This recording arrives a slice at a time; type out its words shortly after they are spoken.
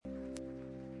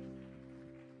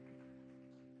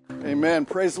Amen.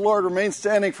 Praise the Lord. Remain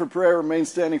standing for prayer. Remain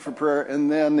standing for prayer.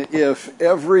 And then if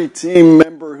every team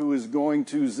member who is going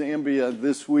to Zambia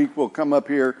this week will come up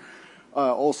here,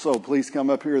 also please come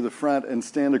up here to the front and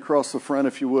stand across the front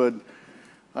if you would.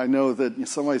 I know that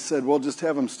somebody said, well, just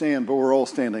have them stand, but we're all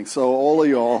standing. So all of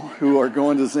y'all who are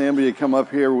going to Zambia, come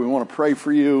up here. We want to pray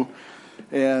for you.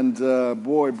 And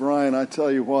boy, Brian, I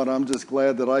tell you what, I'm just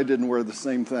glad that I didn't wear the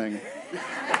same thing.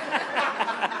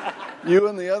 You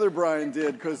and the other Brian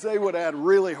did, because they would have had a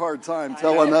really hard time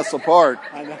telling us apart.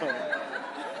 I know.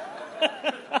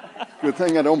 Good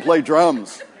thing I don't play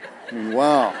drums. I mean,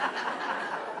 wow.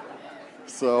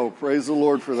 So praise the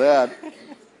Lord for that.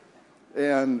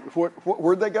 And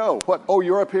where'd they go? Oh,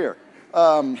 you're up here.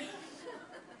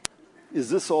 Is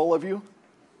this all of you?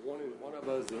 One of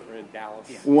us are in Dallas.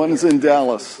 Yeah. One's in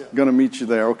Dallas. Yeah. Going to meet you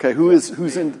there. Okay. Who's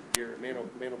in?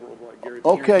 Gary.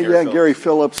 Okay. Gary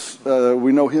Phillips.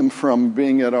 We know him from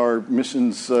being at our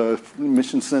missions,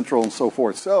 Mission Central, and so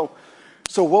forth. So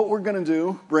what we're going to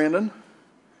do, Brandon,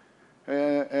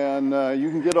 and you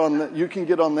can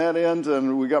get on that end,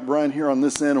 and we got Brian here on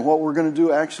this end. And what we're going to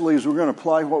do actually is we're going to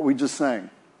apply what we just sang.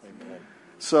 Amen.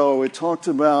 So it talked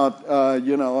about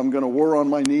I'm going to war on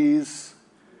my knees,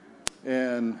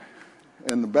 and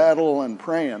the battle and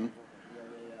praying.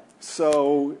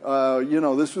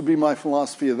 So this would be my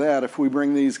philosophy of that. If we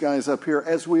bring these guys up here,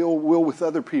 as we will with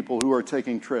other people who are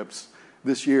taking trips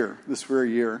this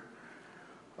very year,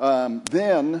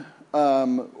 then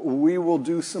we will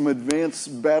do some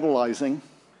advanced battleizing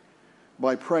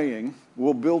by praying.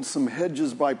 We'll build some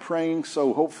hedges by praying,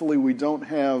 so hopefully we don't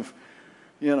have,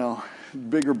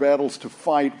 bigger battles to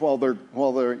fight while they're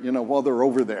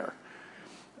over there.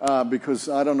 Because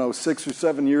I don't know, 6 or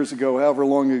 7 years ago, however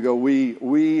long ago,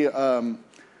 we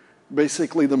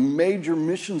basically the major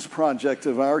missions project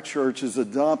of our church is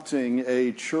adopting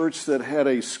a church that had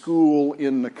a school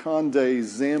in Nakande,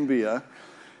 Zambia.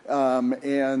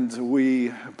 And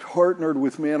we partnered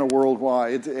with Manna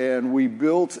Worldwide, and we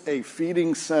built a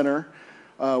feeding center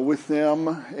with them.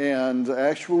 And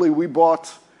actually, we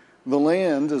bought the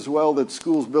land as well that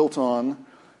school's built on,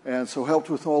 and so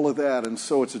helped with all of that. And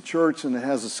so it's a church, and it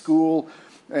has a school,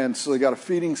 and so they got a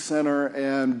feeding center.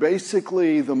 And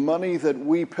basically, the money that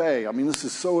we pay, I mean, this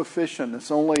is so efficient. It's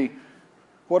only,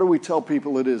 what do we tell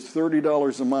people it is,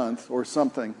 $30 a month or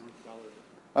something?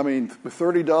 I mean,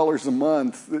 $30 a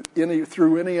month,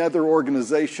 through any other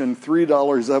organization,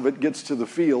 $3 of it gets to the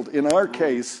field. In our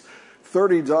case,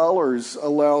 $30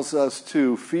 allows us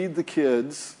to feed the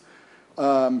kids,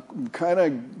 kind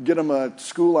of get them a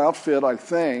school outfit, I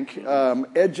think,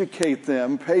 educate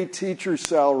them, pay teacher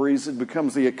salaries. It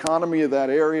becomes the economy of that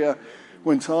area.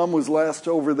 When Tom was last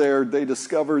over there, they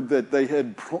discovered that they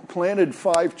had planted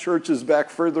 5 churches back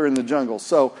further in the jungle.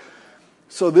 So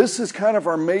this is kind of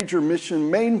our main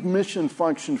mission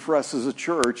function for us as a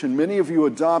church, and many of you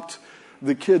adopt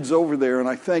the kids over there, and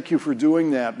I thank you for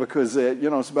doing that, because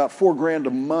it's about $4,000 a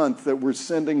month that we're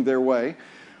sending their way,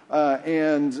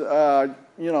 and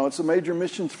it's a major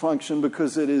mission function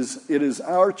because it is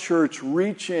our church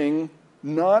reaching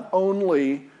not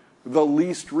only the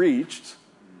least reached.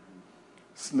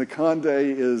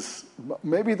 Nakande is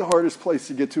maybe the hardest place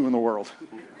to get to in the world,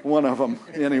 one of them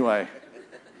anyway.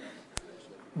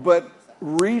 But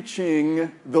reaching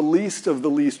the least of the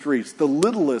least reached, the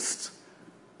littlest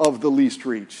of the least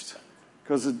reached,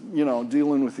 because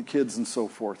dealing with the kids and so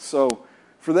forth. So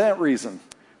for that reason,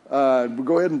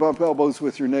 go ahead and bump elbows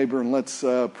with your neighbor, and let's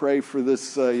pray for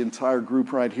this entire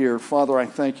group right here. Father, I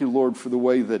thank you, Lord, for the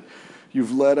way that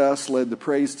you've led the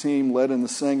praise team, led in the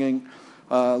singing.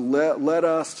 Led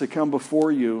us to come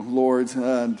before you, Lord,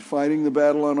 fighting the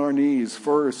battle on our knees.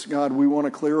 First, God, we want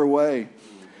to clear a way.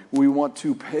 We want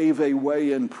to pave a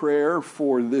way in prayer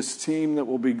for this team that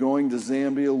will be going to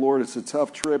Zambia. Lord, it's a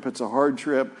tough trip. It's a hard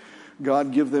trip.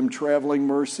 God, give them traveling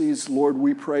mercies. Lord,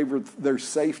 we pray for their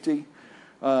safety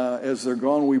as they're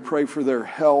gone. We pray for their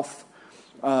health.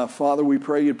 Father, we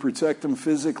pray you protect them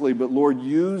physically, but Lord,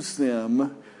 use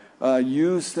them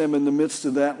in the midst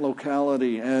of that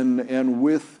locality and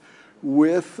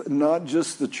with not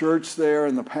just the church there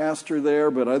and the pastor there,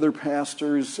 but other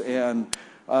pastors, and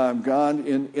God,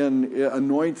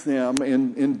 anoint them,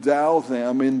 and endow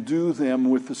them, endue them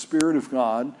with the Spirit of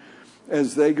God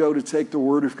as they go to take the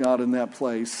Word of God in that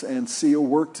place and see a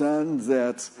work done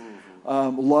that a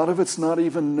lot of it's not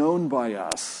even known by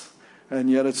us, and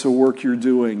yet it's a work you're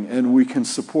doing, and we can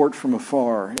support from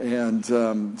afar. And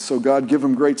so God, give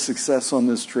them great success on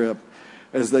this trip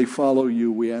as they follow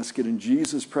you. We ask it in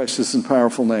Jesus' precious and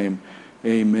powerful name.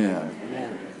 Amen.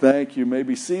 Amen. Thank you. You may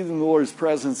be seated in the Lord's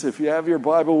presence. If you have your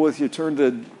Bible with you, turn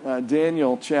to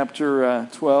Daniel chapter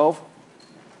 12.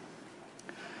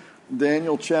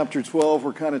 Daniel chapter 12.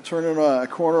 We're kind of turning a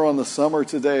corner on the summer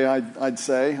today, I'd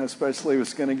say, especially if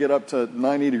it's going to get up to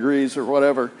 90 degrees or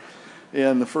whatever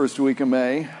in the first week of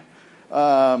May.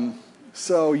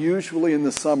 So usually in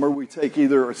the summer we take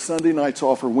either Sunday nights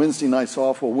off or Wednesday nights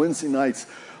off. Well, Wednesday nights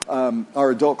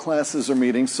our adult classes are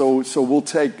meeting, so we'll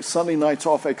take Sunday nights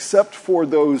off except for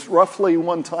those roughly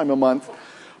one time a month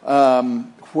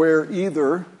where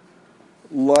either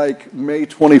like May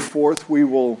 24th, we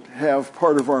will have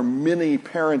part of our mini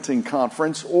parenting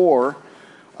conference, or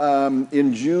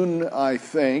in June, I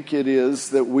think it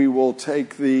is, that we will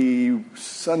take the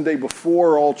Sunday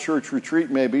before all church retreat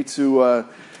maybe to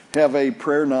have a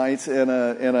prayer night and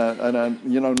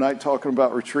a night talking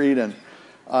about retreat and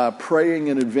praying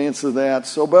in advance of that.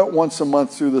 So about once a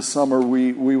month through the summer,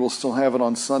 we will still have it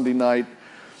on Sunday night.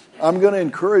 I'm going to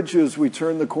encourage you as we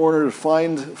turn the corner to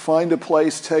find a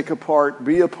place, take a part,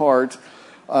 be a part.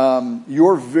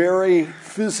 Your very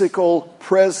physical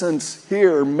presence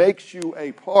here makes you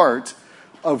a part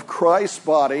of Christ's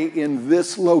body in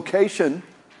this location.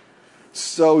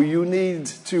 So you need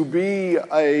to be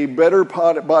a better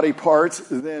body part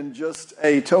than just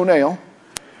a toenail.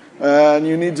 And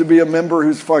you need to be a member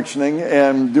who's functioning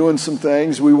and doing some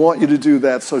things. We want you to do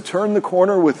that. So turn the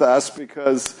corner with us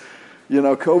because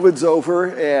COVID's over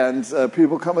and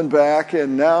people coming back.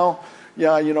 And now, you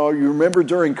remember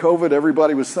during COVID,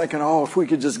 everybody was thinking, if we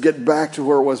could just get back to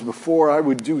where it was before, I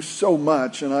would do so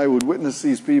much and I would witness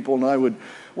these people and I would,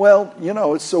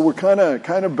 so we're kind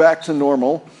of back to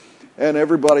normal. And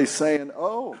everybody's saying,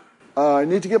 I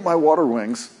need to get my water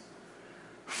wings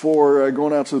for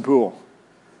going out to the pool.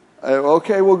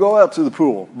 Okay, we'll go out to the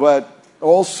pool, but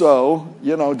also,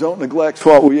 don't neglect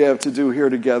what we have to do here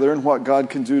together and what God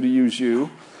can do to use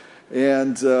you.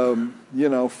 And,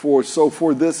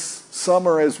 for this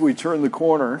summer as we turn the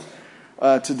corner,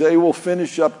 today we'll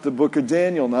finish up the book of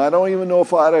Daniel. Now, I don't even know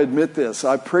if I ought to admit this.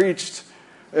 I preached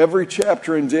every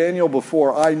chapter in Daniel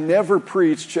before. I never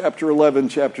preached chapter 11,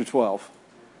 chapter 12.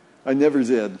 I never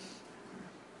did.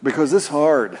 Because it's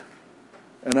hard.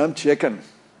 And I'm chicken.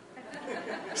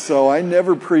 So I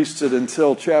never preached it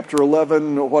until chapter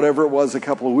 11, whatever it was, a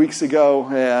couple of weeks ago,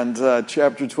 and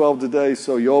chapter 12 today.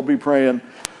 So you'll be praying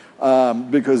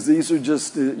because these are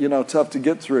just, tough to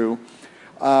get through.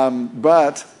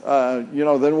 But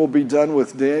then we'll be done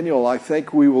with Daniel. I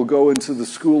think we will go into the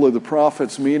School of the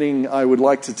Prophets, meaning I would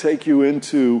like to take you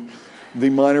into the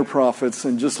minor prophets.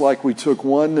 And just like we took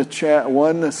one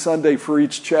Sunday for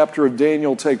each chapter of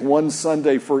Daniel, take one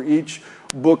Sunday for each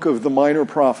book of the minor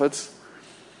prophets.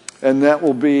 And that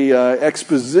will be,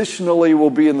 expositionally, will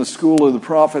be in the School of the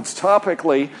Prophets.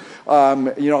 Topically,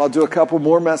 I'll do a couple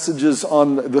more messages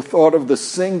on the thought of the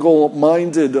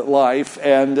single-minded life.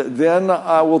 And then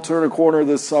I will turn a corner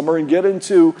this summer and get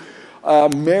into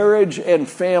marriage and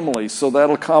family. So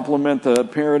that'll complement the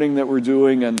parenting that we're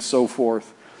doing and so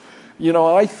forth.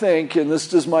 I think, and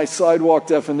this is my sidewalk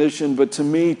definition, but to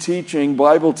me,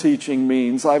 Bible teaching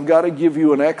means I've got to give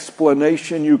you an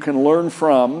explanation you can learn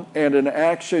from and an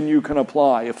action you can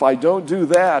apply. If I don't do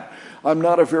that, I'm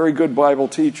not a very good Bible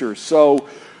teacher. So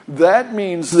that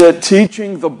means that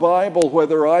teaching the Bible,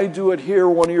 whether I do it here,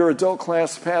 one of your adult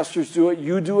class pastors do it,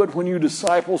 you do it when you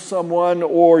disciple someone,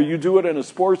 or you do it in a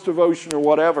sports devotion or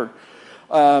whatever,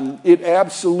 it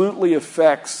absolutely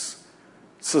affects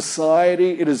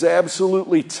society. It is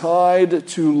absolutely tied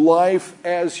to life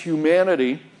as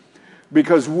humanity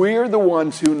because we're the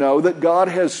ones who know that God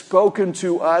has spoken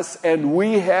to us and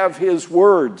we have His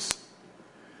words.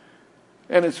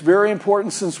 And it's very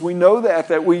important, since we know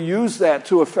that we use that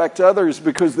to affect others,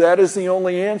 because that is the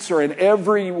only answer. And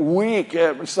every week,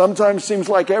 sometimes seems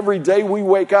like every day we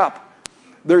wake up,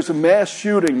 there's a mass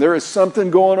shooting. There is something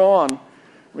going on,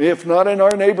 if not in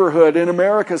our neighborhood, in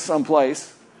America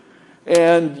someplace.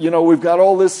 And, we've got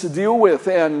all this to deal with,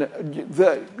 and,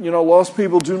 lost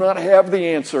people do not have the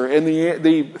answer. And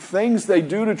the things they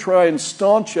do to try and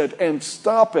staunch it and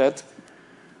stop it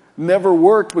never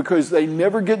work, because they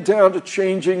never get down to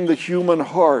changing the human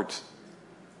heart.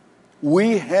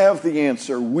 We have the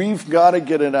answer. We've got to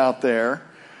get it out there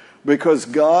because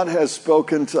God has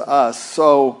spoken to us.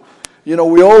 So, we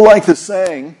all like the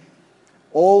saying,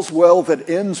 all's well that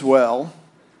ends well,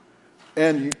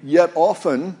 and yet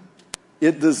often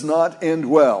it does not end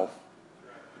well.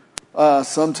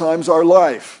 Sometimes our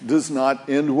life does not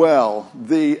end well.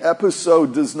 The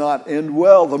episode does not end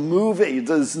well. The movie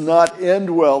does not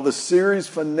end well. The series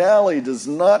finale does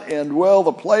not end well.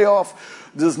 The playoff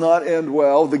does not end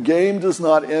well. The game does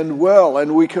not end well.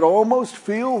 And we could almost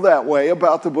feel that way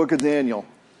about the book of Daniel.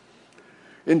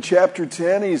 In chapter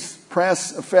 10, he's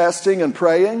fasting and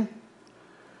praying.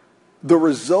 the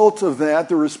result of that,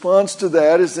 the response to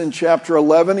that is in chapter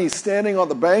 11. He's standing on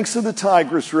the banks of the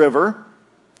Tigris River.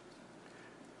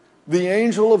 The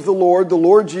angel of the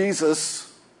Lord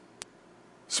Jesus,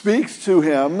 speaks to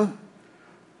him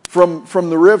from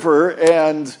the river,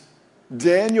 and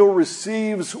Daniel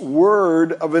receives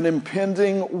word of an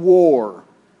impending war.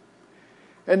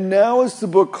 And now as the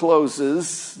book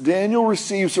closes, Daniel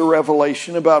receives a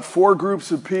revelation about 4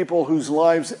 groups of people whose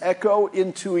lives echo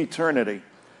into eternity.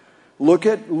 Look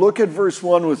at verse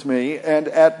 1 with me. And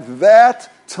at that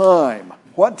time,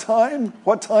 what time?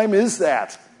 What time is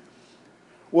that?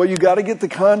 Well, you got to get the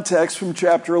context from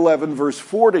chapter 11, verse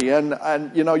 40.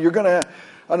 And you know, you're going to,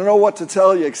 I don't know what to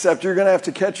tell you, except you're going to have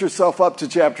to catch yourself up to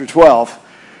chapter 12.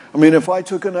 I mean, if I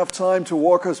took enough time to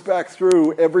walk us back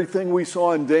through everything we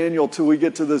saw in Daniel till we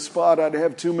get to this spot, I'd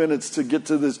have 2 minutes to get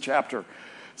to this chapter.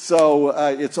 So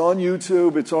it's on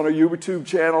YouTube. It's on our YouTube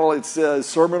channel. It's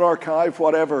Sermon Archive,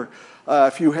 whatever.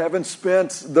 If you haven't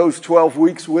spent those 12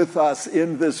 weeks with us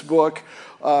in this book,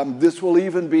 this will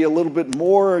even be a little bit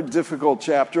more difficult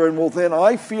chapter. And well, then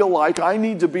I feel like I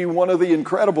need to be one of the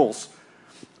Incredibles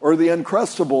or the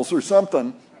Uncrustables or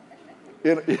something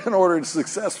in order to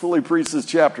successfully preach this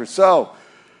chapter. So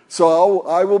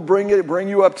I will bring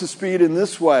you up to speed in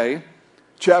this way.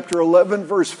 Chapter 11,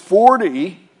 verse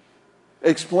 40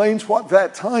 explains what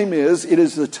that time is. It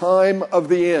is the time of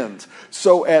the end.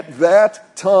 So at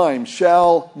that time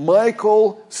shall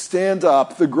Michael stand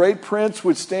up, the great prince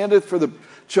which standeth for the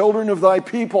children of thy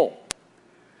people.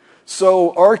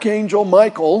 So Archangel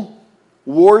Michael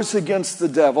wars against the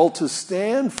devil to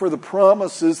stand for the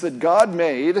promises that God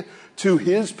made to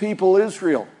his people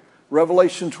Israel.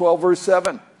 Revelation 12, verse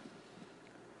 7.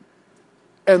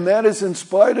 And that is in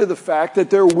spite of the fact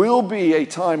that there will be a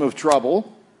time of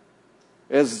trouble.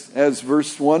 As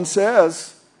verse 1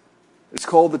 says, it's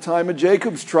called the time of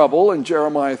Jacob's trouble in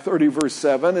Jeremiah 30, verse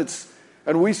 7.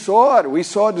 And we saw it. We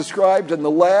saw it described in the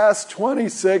last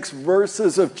 26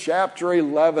 verses of chapter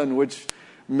 11, which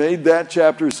made that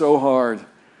chapter so hard.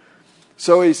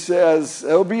 So he says,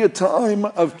 there'll be a time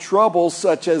of trouble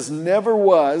such as never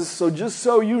was. So just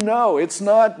so you know, it's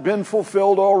not been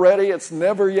fulfilled already. It's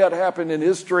never yet happened in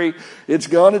history. It's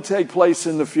going to take place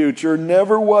in the future.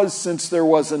 Never was since there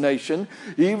was a nation,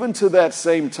 even to that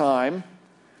same time.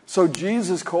 So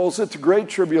Jesus calls it the Great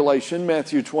Tribulation,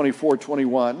 Matthew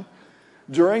 24:21.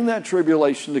 During that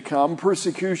tribulation to come,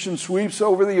 persecution sweeps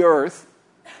over the earth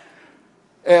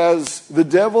as the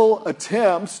devil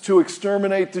attempts to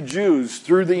exterminate the Jews.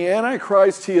 Through the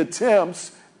Antichrist, he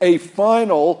attempts a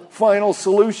final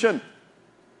solution.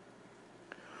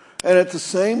 And at the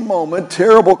same moment,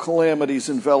 terrible calamities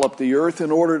envelop the earth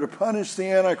in order to punish the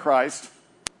Antichrist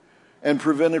and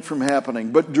prevent it from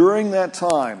happening. But during that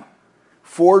time,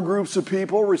 4 groups of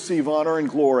people receive honor and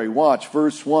glory. Watch,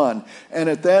 verse 1. And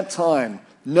at that time,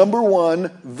 number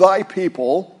 1, thy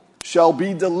people shall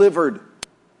be delivered.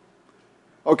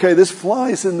 Okay, this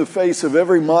flies in the face of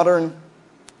every modern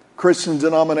Christian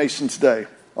denomination today.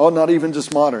 Oh, not even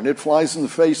just modern. It flies in the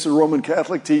face of Roman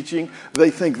Catholic teaching. They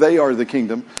think they are the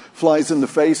kingdom. Flies in the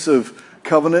face of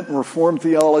covenant and reformed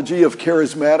theology, of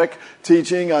charismatic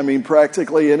teaching. I mean,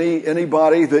 practically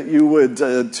anybody that you would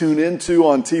tune into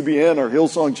on TBN or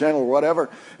Hillsong Channel or whatever.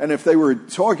 And if they were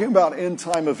talking about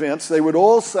end-time events, they would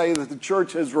all say that the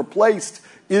church has replaced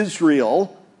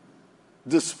Israel,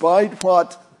 despite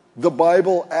what the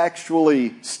Bible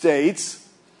actually states.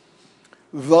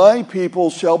 Thy people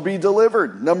shall be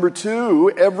delivered. Number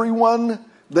 2, everyone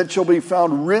that shall be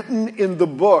found written in the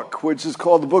book, which is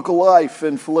called the book of life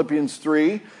in Philippians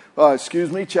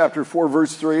chapter 4,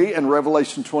 verse 3, and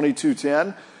Revelation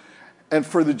 22:10. And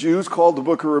for the Jews, called the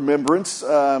book of remembrance,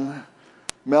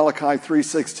 Malachi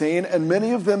 3:16. And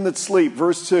many of them that sleep,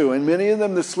 verse 2, and many of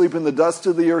them that sleep in the dust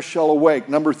of the earth shall awake.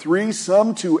 Number 3,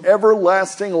 some to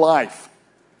everlasting life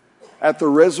at the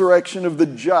resurrection of the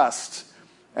just,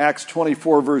 Acts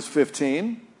 24, verse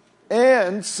 15,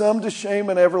 and some to shame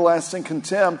and everlasting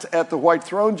contempt at the white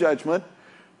throne judgment,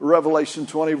 Revelation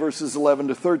 20, verses 11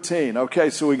 to 13. Okay,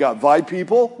 so we got thy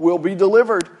people will be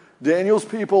delivered. Daniel's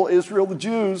people, Israel, the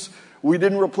Jews, we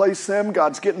didn't replace them.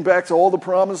 God's getting back to all the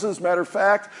promises. Matter of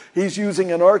fact, he's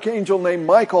using an archangel named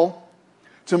Michael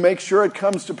to make sure it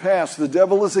comes to pass. The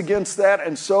devil is against that,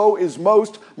 and so is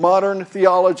most modern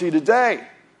theology today.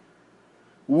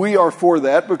 We are for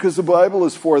that because the Bible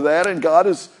is for that and God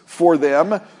is for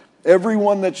them.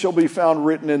 Everyone that shall be found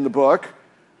written in the book.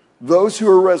 Those who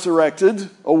are resurrected,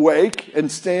 awake and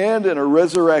stand and are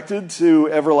resurrected to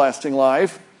everlasting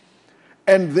life.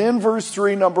 And then verse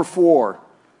 3, number 4.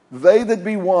 They that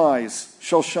be wise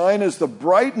shall shine as the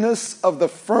brightness of the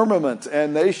firmament,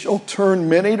 and they shall turn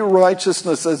many to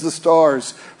righteousness as the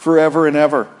stars forever and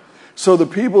ever. So the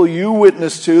people you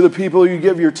witness to, the people you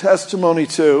give your testimony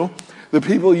to, the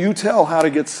people you tell how to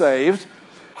get saved,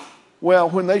 well,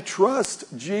 when they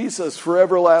trust Jesus for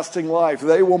everlasting life,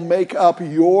 they will make up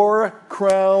your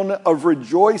crown of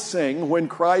rejoicing when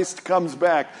Christ comes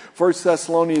back. 1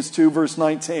 Thessalonians 2, verse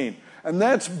 19. And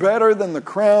that's better than the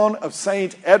crown of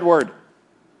St. Edward.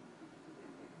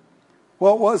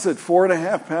 What was it?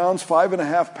 4.5 pounds,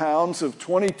 5.5 pounds of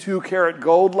 22 karat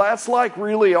gold. That's like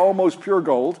really almost pure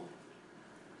gold.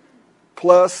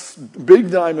 Plus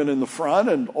big diamond in the front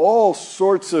and all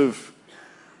sorts of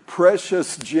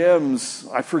precious gems.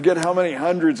 I forget how many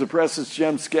hundreds of precious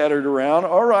gems scattered around.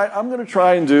 All right, I'm going to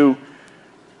try and do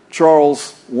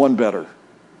Charles one better.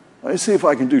 Let me see if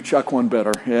I can do Chuck one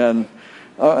better. And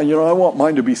I want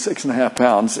mine to be 6.5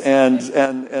 pounds.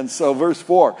 And so verse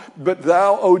 4, but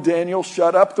thou, O Daniel,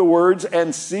 shut up the words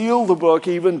and seal the book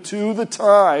even to the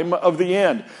time of the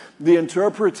end. The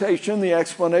interpretation, the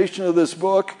explanation of this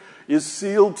book is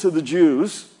sealed to the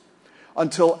Jews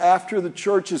until after the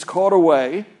church is caught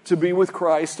away to be with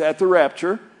Christ at the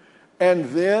rapture. And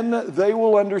then they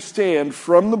will understand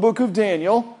from the book of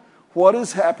Daniel what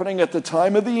is happening at the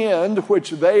time of the end,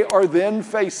 which they are then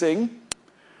facing.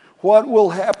 What will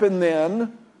happen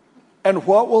then, and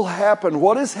what will happen?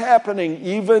 What is happening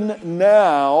even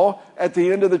now at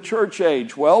the end of the church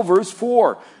age? Well, verse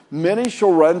 4, many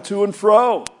shall run to and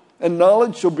fro, and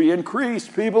knowledge shall be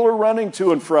increased. People are running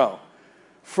to and fro.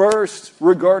 First,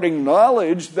 regarding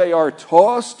knowledge, they are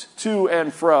tossed to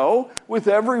and fro with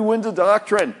every wind of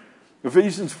doctrine.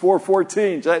 Ephesians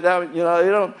 4:14.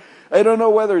 They don't know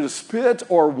whether to spit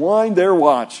or wind their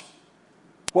watch.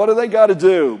 What do they got to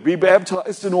do? Be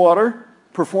baptized in water,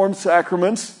 perform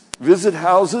sacraments, visit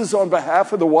houses on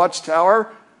behalf of the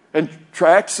Watchtower and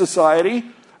Tract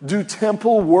Society, do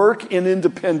temple work in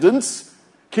independence,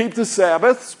 keep the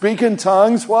Sabbath, speak in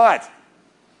tongues, what?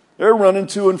 They're running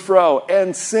to and fro.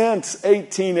 And since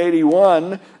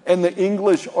 1881 and the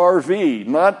English RV,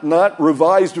 not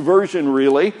revised version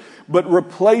really, but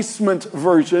replacement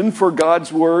version for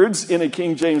God's words in a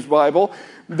King James Bible,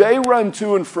 they run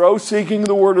to and fro seeking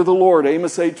the word of the Lord.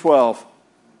 Amos 8:12.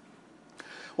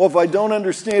 Well, if I don't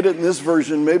understand it in this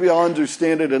version, maybe I'll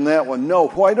understand it in that one. No,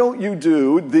 why don't you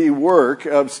do the work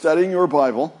of studying your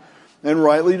Bible and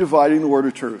rightly dividing the word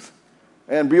of truth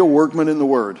and be a workman in the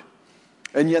word?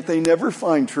 And yet they never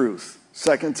find truth.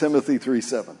 2 Timothy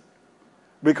 3:7.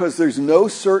 Because there's no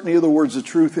certainty of the words of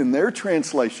truth in their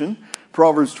translation.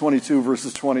 Proverbs 22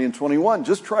 verses 20 and 21.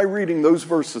 Just try reading those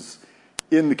verses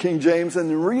in the King James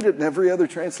and read it in every other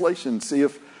translation. See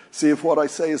if what I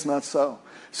say is not so.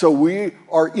 So we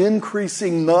are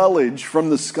increasing knowledge from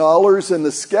the scholars and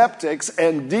the skeptics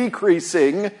and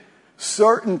decreasing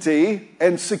certainty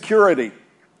and security.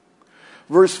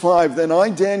 Verse 5, then I,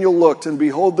 Daniel, looked, and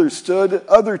behold, there stood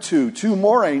other two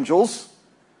more angels,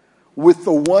 with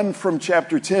the one from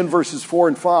chapter 10, verses 4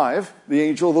 and 5, the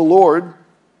angel of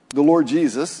the Lord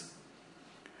Jesus.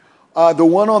 The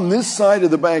one on this side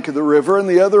of the bank of the river, and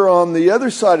the other on the other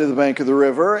side of the bank of the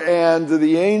river. And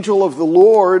the angel of the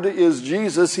Lord is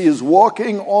Jesus. He is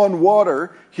walking on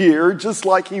water here, just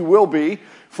like he will be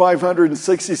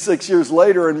 566 years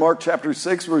later in Mark chapter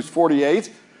 6, verse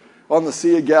 48. On the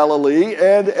Sea of Galilee,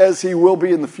 and as he will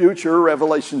be in the future,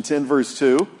 Revelation 10, verse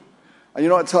 2.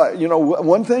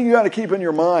 One thing you got to keep in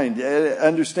your mind,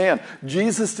 understand,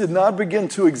 Jesus did not begin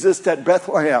to exist at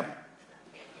Bethlehem.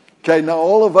 Okay, now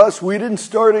all of us, we didn't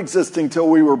start existing till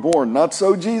we were born. Not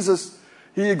so Jesus.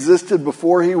 He existed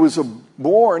before he was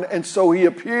born, and so he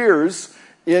appears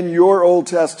in your Old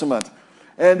Testament.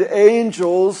 And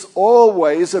angels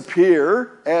always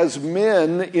appear as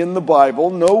men in the Bible,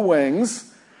 no wings.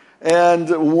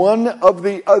 And one of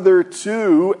the other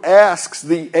two asks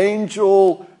the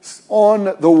angel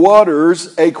on the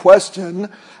waters a question.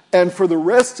 And for the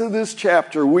rest of this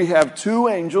chapter, we have two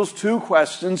angels, two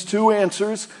questions, two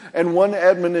answers, and one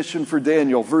admonition for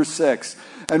Daniel. Verse 6.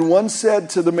 And one said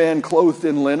to the man clothed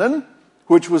in linen,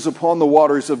 which was upon the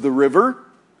waters of the river,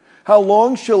 how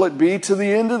long shall it be to the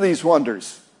end of these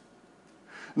wonders?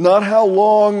 Not how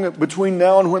long between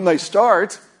now and when they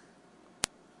start,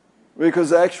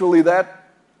 because actually that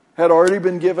had already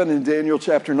been given in Daniel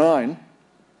chapter 9.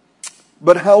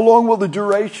 But how long will the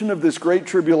duration of this great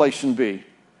tribulation be?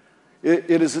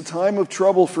 It is a time of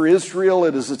trouble for Israel.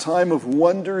 It is a time of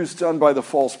wonders done by the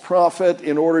false prophet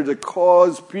in order to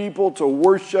cause people to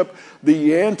worship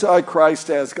the Antichrist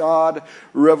as God.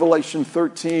 Revelation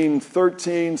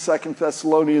 13:13, 2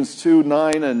 Thessalonians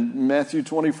 2:9, and Matthew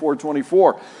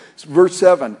 24:24. Verse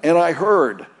 7, and I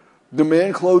heard the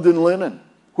man clothed in linen,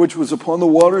 which was upon the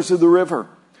waters of the river,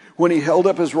 when he held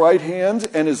up his right hand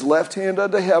and his left hand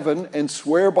unto heaven, and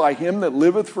swear by him that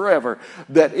liveth forever,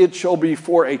 that it shall be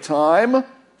for a time,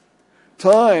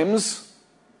 times,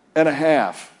 and a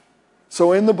half.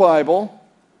 So in the Bible,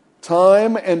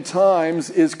 time and times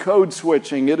is code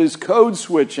switching. It is code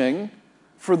switching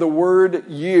for the word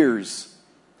years.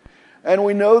 And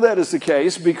we know that is the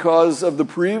case because of the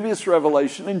previous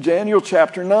revelation in Daniel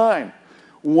chapter 9.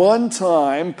 1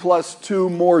 time plus 2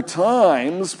 more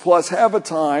times plus half a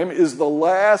time is the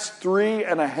last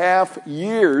 3.5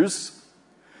 years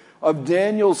of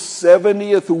Daniel's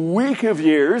 70th week of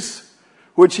years,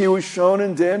 which he was shown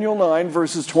in Daniel 9,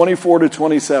 verses 24 to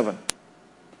 27.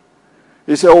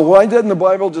 You say, well, why didn't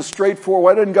God just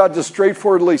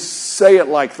straightforwardly say it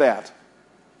like that?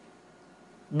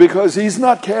 Because he's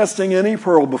not casting any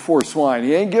pearl before swine.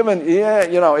 He ain't giving,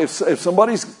 if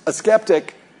somebody's a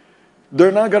skeptic, they're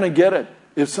not going to get it.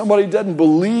 If somebody doesn't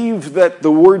believe that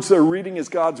the words they're reading is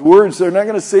God's words, they're not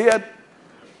going to see it.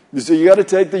 So you got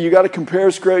to compare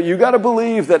scripture. You got to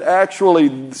believe that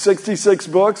actually 66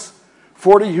 books,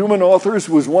 40 human authors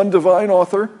was one divine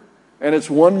author, and it's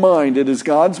one mind. It is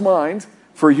God's mind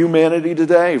for humanity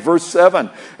today. Verse 7,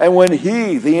 and when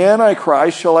he, the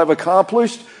Antichrist, shall have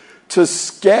accomplished to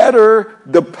scatter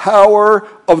the power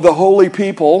of the holy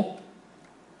people,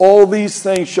 all these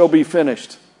things shall be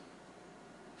finished.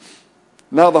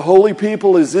 Now the holy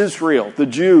people is Israel, the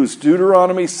Jews.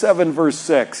 Deuteronomy 7 verse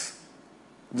 6.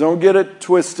 Don't get it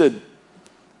twisted.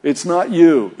 It's not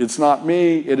you. It's not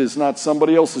me. It is not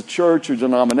somebody else's church or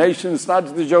denomination. It's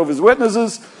not the Jehovah's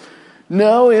Witnesses.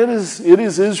 No, it is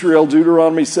Israel,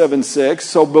 Deuteronomy 7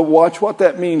 6. But watch what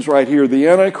that means right here. The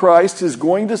Antichrist is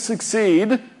going to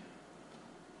succeed,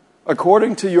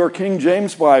 according to your King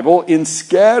James Bible, in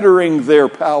scattering their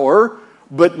power,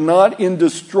 but not in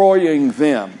destroying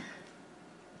them.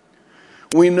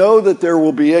 We know that there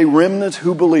will be a remnant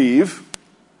who believe,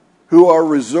 who are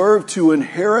reserved to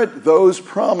inherit those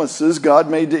promises God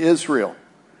made to Israel.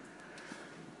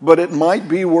 But it might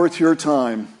be worth your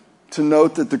time to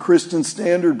note that the Christian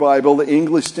Standard Bible, the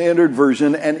English Standard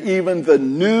Version, and even the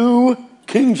New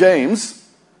King James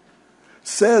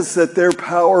says that their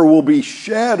power will be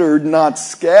shattered, not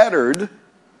scattered,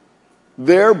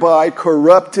 thereby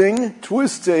corrupting,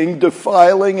 twisting,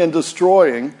 defiling, and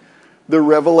destroying the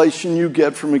revelation you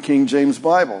get from a King James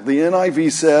Bible. The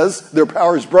NIV says their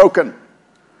power is broken.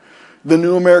 The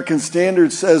New American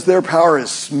Standard says their power is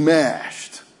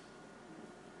smashed.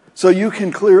 So you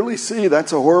can clearly see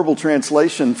that's a horrible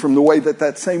translation from the way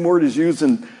that same word is used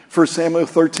in 1 Samuel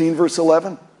 13 verse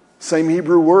 11. Same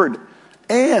Hebrew word.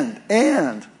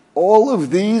 And all of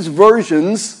these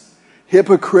versions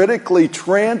hypocritically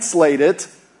translate it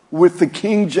with the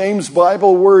King James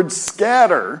Bible word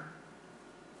scatter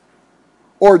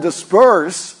or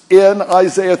disperse in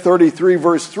Isaiah 33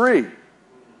 verse 3.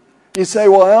 You say,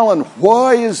 well, Alan,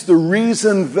 why is the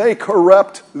reason they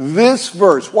corrupt this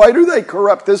verse? Why do they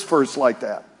corrupt this verse like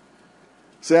that?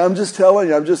 See, I'm just telling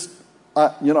you,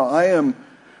 I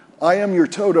am your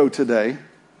Toto today,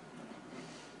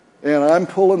 and I'm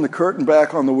pulling the curtain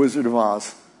back on the Wizard of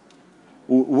Oz.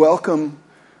 Welcome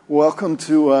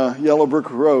to Yellow Brick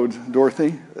Road,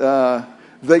 Dorothy.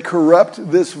 They corrupt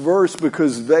this verse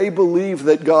because they believe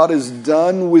that God is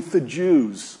done with the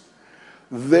Jews.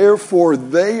 Therefore,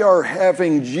 they are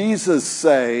having Jesus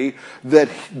say that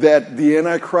the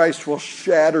Antichrist will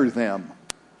shatter them.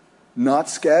 Not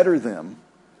scatter them,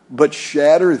 but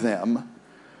shatter them.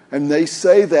 And they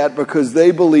say that because they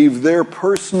believe their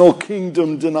personal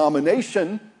kingdom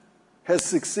denomination has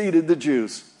succeeded the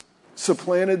Jews.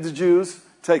 Supplanted the Jews,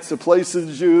 takes the place of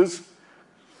the Jews,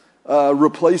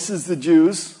 replaces the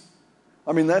Jews.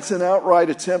 I mean, that's an outright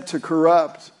attempt to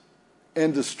corrupt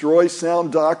and destroy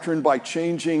sound doctrine by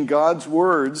changing God's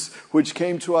words, which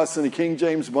came to us in the King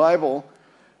James Bible,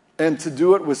 and to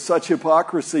do it with such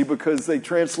hypocrisy because they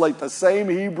translate the same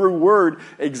Hebrew word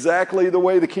exactly the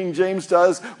way the King James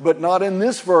does, but not in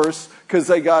this verse because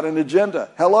they got an agenda.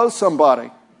 Hello,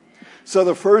 somebody. So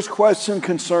the first question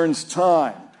concerns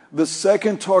time. The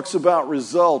second talks about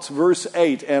results. Verse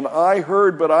 8, and I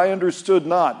heard, but I understood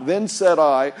not. Then said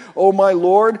I, O my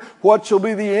Lord, what shall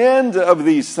be the end of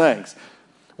these things?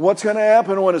 What's going to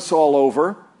happen when it's all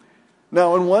over?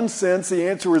 Now, in one sense, the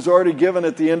answer was already given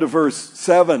at the end of verse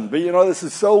 7. But this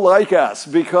is so like us,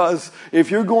 because if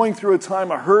you're going through a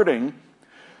time of hurting,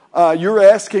 you're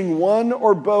asking one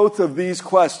or both of these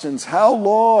questions. How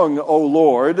long, O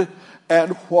Lord,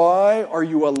 and why are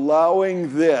you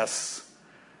allowing this?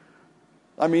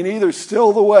 I mean, either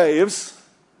still the waves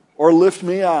or lift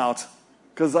me out,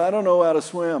 because I don't know how to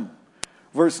swim.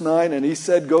 Verse 9, and he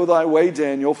said, go thy way,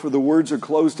 Daniel, for the words are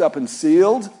closed up and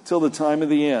sealed till the time of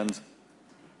the end.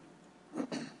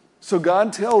 So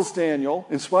God tells Daniel,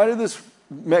 in spite of this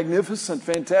magnificent,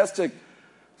 fantastic,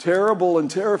 terrible, and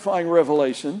terrifying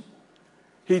revelation,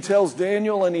 he tells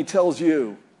Daniel and he tells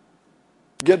you,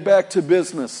 get back to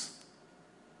business.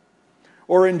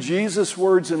 Or in Jesus'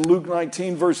 words in Luke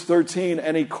 19, verse 13,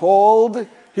 and he called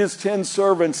his 10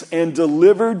 servants and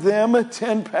delivered them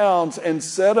 10 pounds and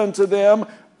said unto them,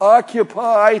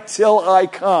 occupy till I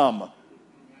come.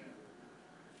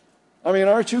 I mean,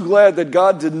 aren't you glad that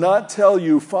God did not tell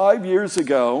you 5 years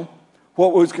ago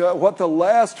what the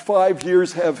last 5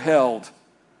 years have held?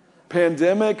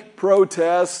 Pandemic,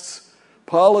 protests,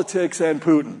 politics, and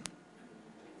Putin.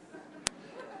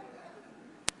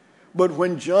 But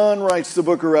when John writes the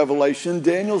book of Revelation,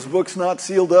 Daniel's book's not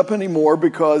sealed up anymore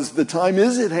because the time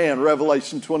is at hand,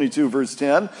 Revelation 22, verse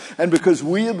 10. And because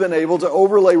we have been able to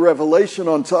overlay Revelation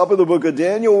on top of the book of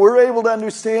Daniel, we're able to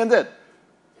understand it.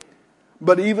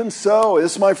 But even so,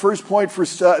 this is my first point for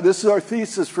this is our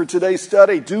thesis for today's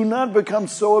study. Do not become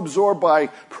so absorbed by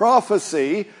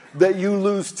prophecy that you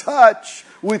lose touch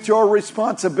with your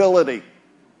responsibility.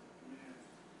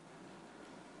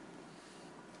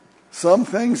 Some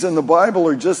things in the Bible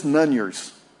are just none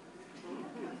yours.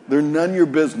 They're none your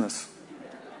business.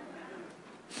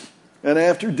 And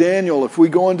after Daniel, if we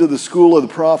go into the school of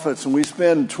the prophets and we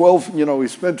spend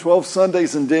 12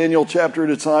 Sundays in Daniel chapter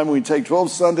at a time, we take 12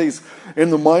 Sundays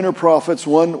in the minor prophets,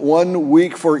 one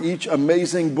week for each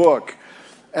amazing book.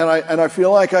 And I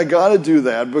feel like I got to do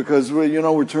that because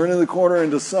we're turning the corner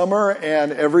into summer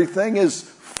and everything is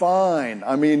fine.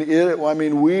 I mean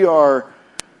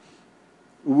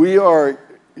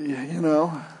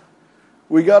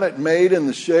we got it made in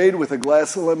the shade with a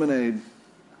glass of lemonade.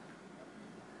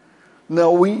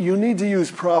 No, you need to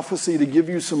use prophecy to give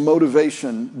you some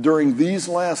motivation during these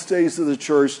last days of the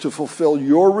church to fulfill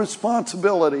your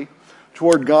responsibility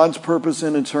toward God's purpose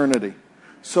in eternity.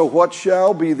 So what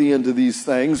shall be the end of these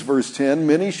things? Verse 10,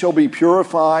 many shall be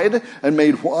purified and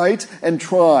made white and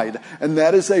tried. And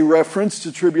that is a reference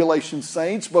to tribulation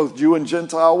saints, both Jew and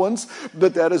Gentile ones,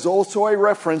 but that is also a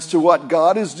reference to what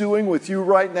God is doing with you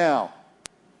right now.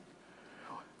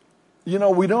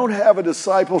 We don't have a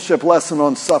discipleship lesson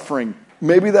on suffering.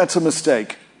 Maybe that's a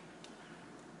mistake.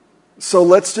 So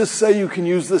let's just say you can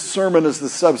use this sermon as the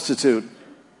substitute.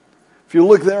 If you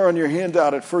look there on your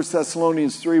handout at 1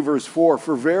 Thessalonians 3, verse 4,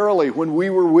 for verily, when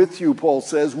we were with you, Paul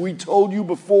says, we told you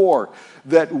before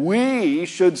that we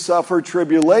should suffer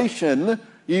tribulation,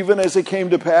 even as it came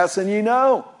to pass, and ye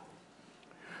know.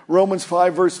 Romans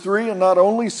 5, verse 3, and not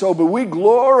only so, but we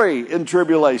glory in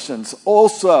tribulations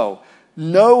also,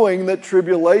 knowing that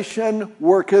tribulation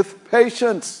worketh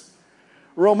patience.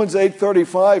 Romans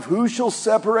 8:35, who shall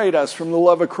separate us from the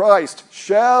love of Christ?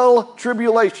 Shall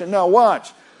tribulation. Now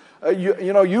watch.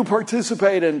 You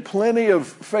participate in plenty of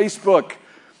Facebook,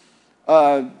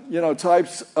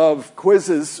 types of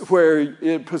quizzes where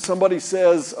somebody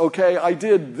says, okay, I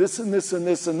did this and this and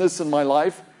this and this in my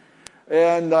life,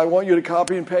 and I want you to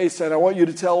copy and paste, and I want you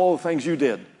to tell all the things you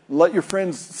did. Let your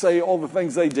friends say all the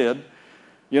things they did.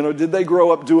 Did they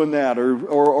grow up doing that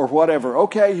or whatever?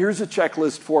 Okay, here's a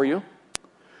checklist for you.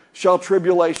 Shall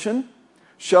tribulation,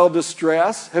 shall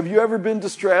distress. Have you ever been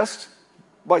distressed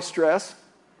by stress?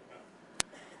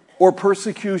 Or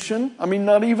persecution? I mean,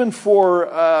 not even for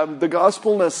the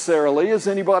gospel necessarily. Has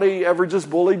anybody ever just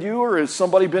bullied you? Or has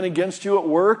somebody been against you at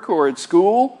work or at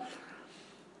school?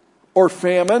 Or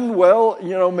famine? Well,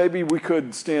 maybe we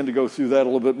could stand to go through that a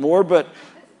little bit more.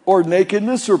 Or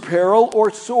nakedness or peril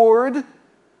or sword.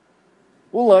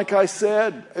 Well, like I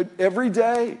said, every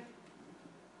day,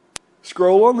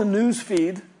 scroll on the news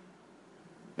feed,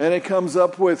 and it comes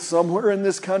up with somewhere in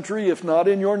this country, if not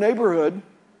in your neighborhood.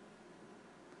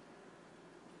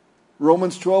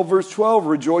 Romans 12, verse 12,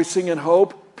 rejoicing in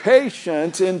hope,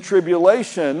 patient in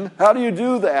tribulation. How do you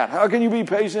do that? How can you be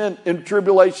patient in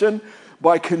tribulation?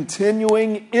 By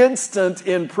continuing instant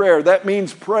in prayer. That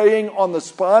means praying on the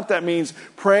spot. That means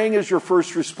praying is your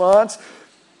first response.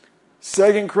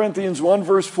 2 Corinthians 1,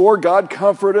 verse 4, God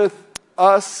comforteth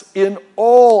us in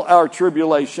all our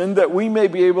tribulation, that we may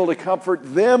be able to comfort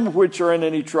them which are in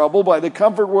any trouble by the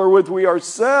comfort wherewith we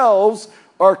ourselves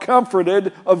are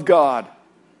comforted of God.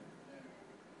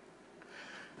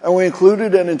 And we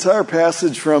included an entire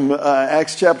passage from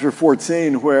Acts chapter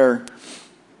 14 where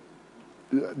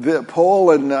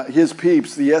Paul and his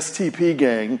peeps, the STP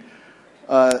gang,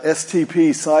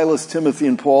 STP, Silas, Timothy,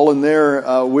 and Paul, and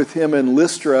they're with him in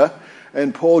Lystra,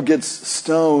 and Paul gets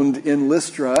stoned in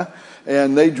Lystra,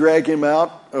 and they drag him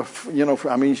out.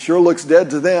 Sure looks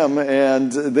dead to them,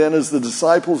 and then as the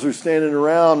disciples are standing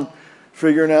around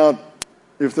figuring out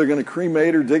if they're going to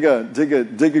cremate or dig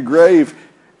a grave,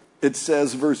 it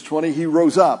says, verse 20, he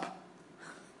rose up.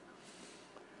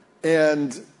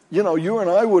 And, you and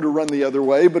I would have run the other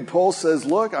way, but Paul says,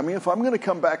 look, if I'm going to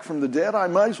come back from the dead, I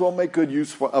might as well make good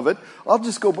use of it. I'll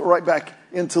just go right back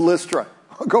into Lystra.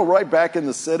 I'll go right back in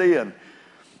the city.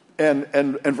 And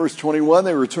verse 21,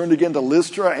 they returned again to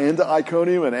Lystra and to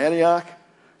Iconium and Antioch,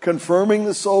 confirming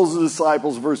the souls of the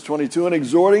disciples, verse 22, and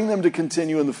exhorting them to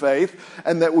continue in the faith,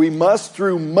 and that we must,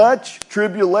 through much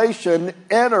tribulation,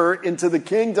 enter into the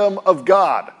kingdom of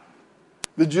God.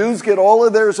 The Jews get all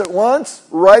of theirs at once,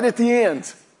 right at the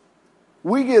end.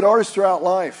 We get ours throughout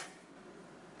life,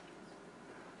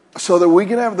 so that we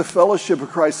can have the fellowship of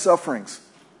Christ's sufferings.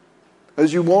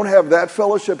 As you won't have that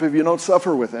fellowship if you don't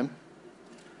suffer with Him.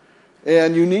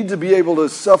 And you need to be able to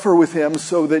suffer with Him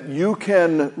so that you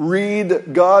can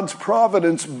read God's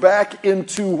providence back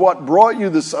into what brought you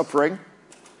the suffering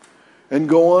and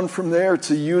go on from there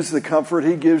to use the comfort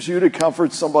He gives you to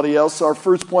comfort somebody else. Our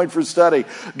first point for study,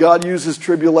 God uses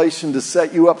tribulation to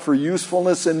set you up for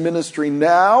usefulness in ministry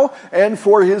now and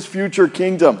for His future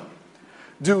kingdom.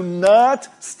 Do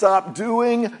not stop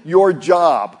doing your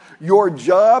job. Your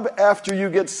job after you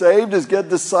get saved is get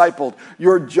discipled.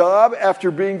 Your job after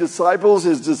being disciples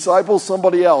is disciple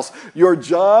somebody else. Your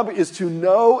job is to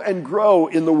know and grow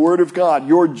in the Word of God.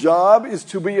 Your job is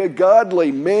to be a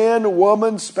godly man,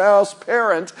 woman, spouse,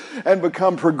 parent, and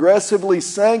become progressively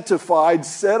sanctified,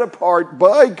 set apart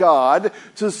by God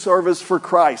to service for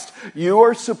Christ. You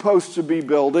are supposed to be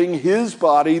building His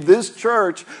body, this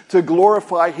church, to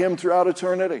glorify Him throughout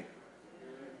eternity.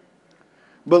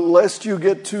 But lest you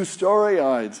get too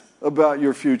starry-eyed about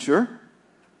your future,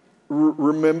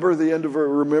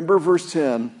 remember verse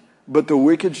 10, but the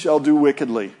wicked shall do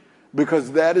wickedly,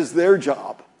 because that is their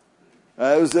job.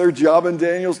 That was their job in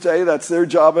Daniel's day. That's their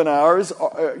job in ours.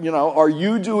 Are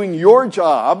you doing your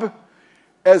job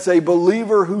as a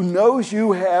believer who knows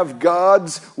you have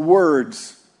God's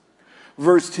words?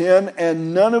 Verse 10,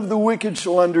 and none of the wicked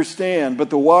shall understand,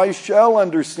 but the wise shall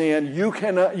understand. You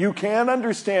can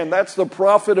understand. That's the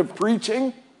profit of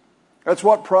preaching. That's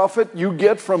what profit you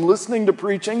get from listening to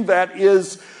preaching. That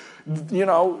is,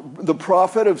 the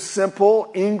profit of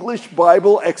simple English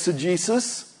Bible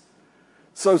exegesis.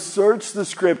 So search the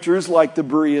scriptures like the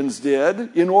Bereans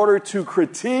did in order to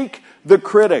critique the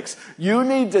critics. You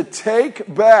need to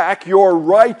take back your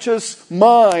righteous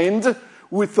mind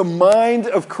with the mind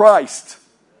of Christ,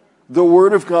 the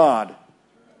Word of God.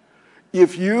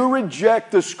 If you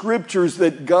reject the scriptures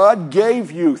that God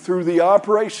gave you through the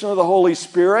operation of the Holy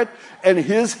Spirit and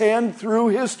His hand through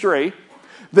history,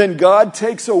 then God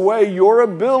takes away your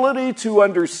ability to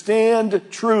understand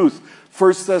truth.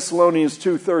 1 Thessalonians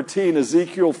 2:13,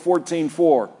 Ezekiel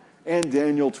 14:4, and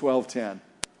Daniel 12:10.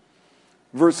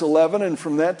 Verse 11, and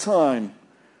from that time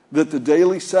that the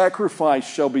daily sacrifice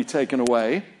shall be taken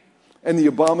away, and the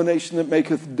abomination that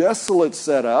maketh desolate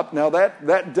set up. Now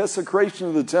that desecration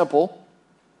of the temple,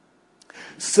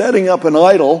 setting up an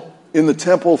idol in the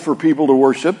temple for people to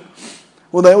worship,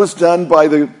 well, that was done by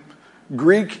the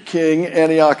Greek king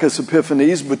Antiochus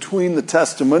Epiphanes between the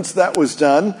Testaments. That was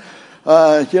done,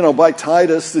 by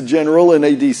Titus, the general, in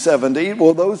AD 70.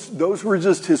 Well, those were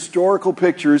just historical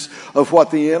pictures of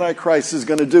what the Antichrist is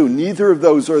going to do. Neither of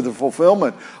those are the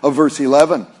fulfillment of verse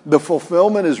 11. The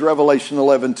fulfillment is Revelation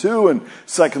 11:2 and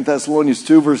 2 Thessalonians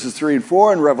 2 verses 3 and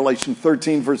 4 and Revelation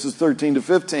 13 verses 13 to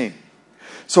 15.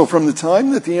 So from the time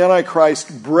that the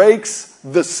Antichrist breaks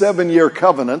the 7-year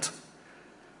covenant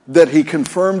that he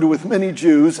confirmed with many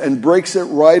Jews and breaks it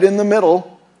right in the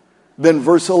middle, then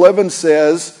verse 11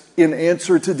 says, in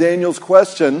answer to Daniel's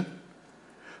question,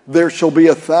 there shall be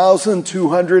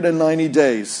 1,290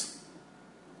 days.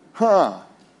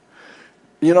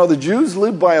 The Jews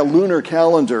lived by a lunar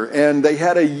calendar, and they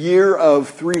had a year of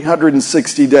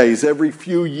 360 days. Every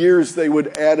few years they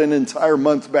would add an entire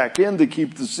month back in to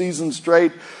keep the season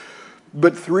straight.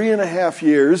 But 3.5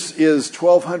 years is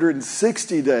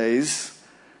 1,260 days.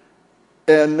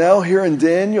 And now here in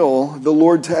Daniel, the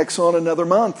Lord tacks on another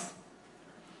month.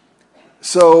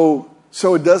 So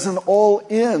it doesn't all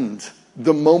end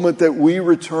the moment that we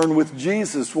return with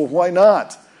Jesus. Well, why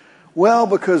not? Well,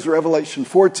 because Revelation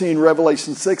 14,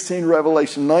 Revelation 16,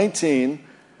 Revelation 19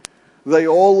 They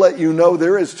all let you know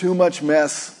there is too much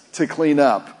mess to clean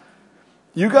up.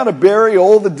 You got to bury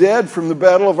all the dead from the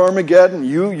Battle of Armageddon.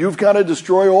 You've got to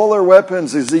destroy all their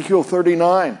weapons, Ezekiel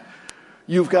 39.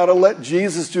 You've got to let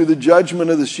Jesus do the judgment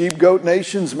of the sheep-goat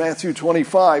nations, Matthew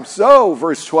 25. So,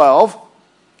 verse 12,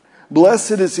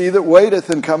 blessed is he that waiteth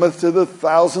and cometh to the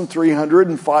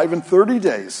 1,330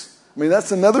 days. I mean,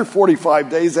 that's another 45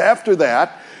 days after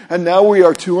that. And now we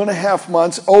are 2.5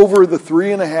 months over the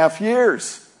 3.5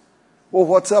 years. Well,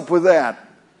 what's up with that?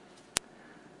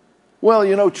 Well,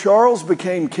 you know, Charles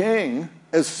became king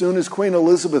as soon as Queen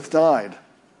Elizabeth died.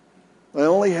 I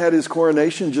only had his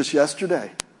coronation just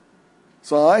yesterday.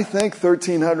 So I think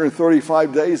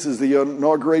 1,335 days is the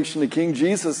inauguration of King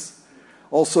Jesus,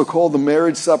 also called the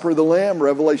marriage supper of the Lamb,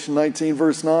 Revelation 19,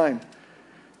 verse 9.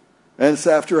 And it's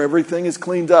after everything is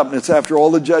cleaned up, and it's after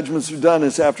all the judgments are done,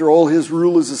 it's after all his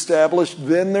rule is established,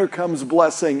 then there comes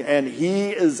blessing, and he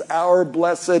is our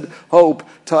blessed hope,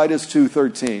 Titus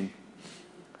 2:13.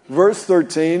 Verse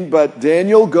 13, but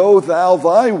Daniel, go thou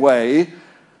thy way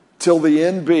till the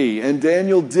end be. And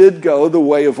Daniel did go the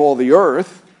way of all the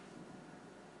earth.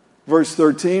 Verse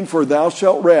 13, for thou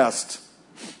shalt rest.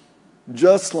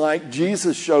 Just like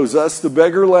Jesus shows us the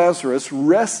beggar Lazarus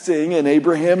resting in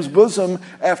Abraham's bosom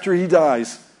after he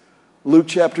dies. Luke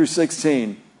chapter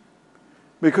 16.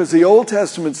 Because the Old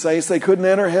Testament saints, they couldn't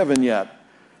enter heaven yet.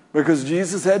 Because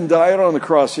Jesus hadn't died on the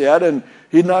cross yet, and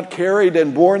he'd not carried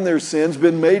and borne their sins,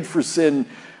 been made for sin,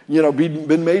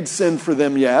 been made sin for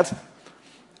them yet.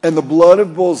 And the blood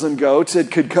of bulls and goats, it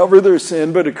could cover their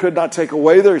sin, but it could not take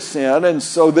away their sin. And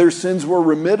so their sins were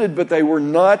remitted, but they were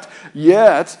not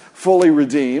yet fully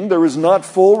redeemed. There was not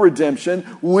full redemption.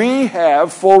 We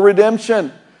have full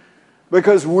redemption.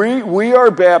 Because we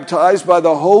are baptized by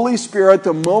the Holy Spirit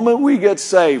the moment we get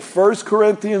saved. 1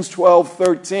 Corinthians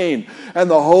 12:13. And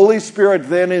the Holy Spirit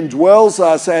then indwells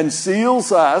us and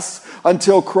seals us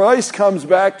until Christ comes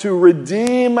back to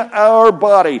redeem our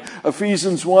body.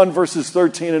 Ephesians 1 verses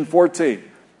 13 and 14.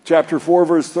 Chapter 4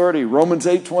 verse 30. Romans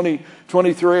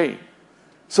 8:23.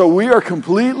 So we are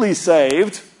completely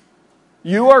saved.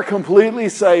 You are completely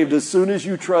saved as soon as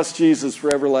you trust Jesus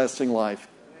for everlasting life.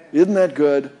 Isn't that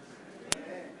good?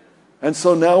 And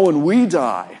so now when we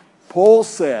die, Paul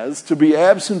says to be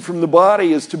absent from the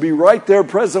body is to be right there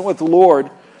present with the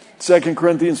Lord. 2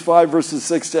 Corinthians 5 verses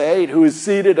 6 to 8, who is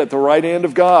seated at the right hand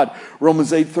of God.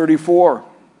 Romans 8:34.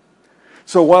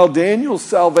 So while Daniel's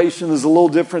salvation is a little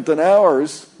different than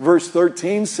ours, verse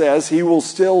 13 says he will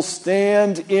still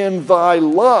stand in thy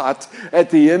lot at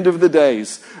the end of the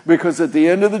days. Because at the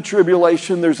end of the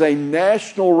tribulation, there's a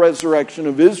national resurrection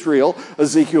of Israel,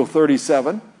 Ezekiel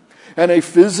 37. And a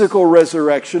physical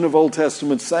resurrection of Old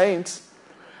Testament saints.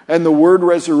 And the word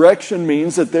resurrection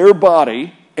means that their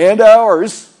body and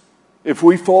ours, if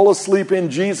we fall asleep in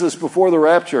Jesus before the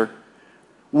rapture,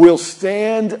 will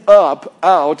stand up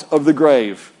out of the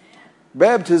grave.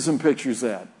 Baptism pictures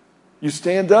that. You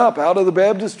stand up out of the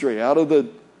baptistry, out of the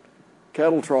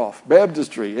cattle trough,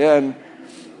 baptistry.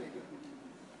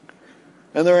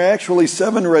 And there are actually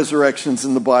 7 resurrections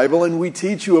in the Bible, and we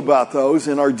teach you about those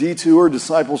in our D2 or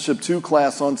Discipleship 2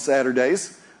 class on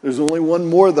Saturdays. There's only one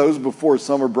more of those before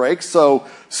summer break, so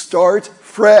start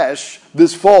fresh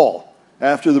this fall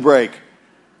after the break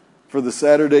for the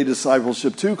Saturday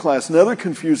Discipleship 2 class. Another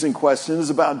confusing question is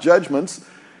about judgments.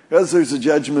 Because there's a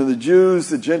judgment of the Jews,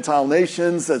 the Gentile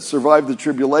nations that survived the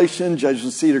tribulation,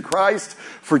 judgment seat of Christ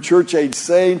for church-age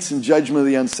saints, and judgment of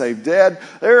the unsaved dead.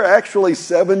 There are actually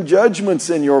 7 judgments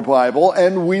in your Bible,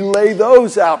 and we lay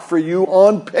those out for you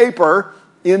on paper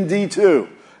in D2,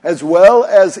 as well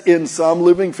as in some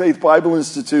Living Faith Bible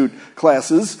Institute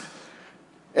classes.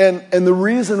 And the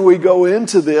reason we go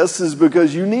into this is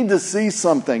because you need to see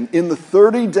something. In the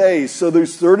 30 days, so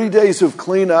there's 30 days of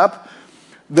cleanup,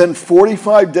 then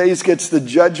 45 days gets the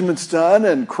judgments done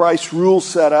and Christ's rule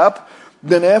set up.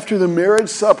 Then after the marriage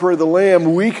supper of the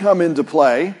Lamb, we come into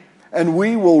play and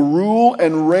we will rule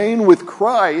and reign with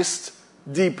Christ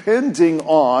depending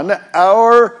on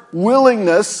our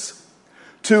willingness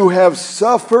to have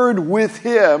suffered with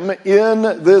him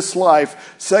in this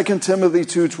life. 2 Timothy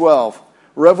 2:12,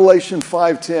 Revelation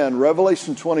 5:10,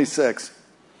 Revelation 26.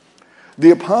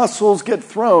 The apostles get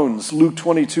thrones, Luke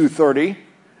 22:30.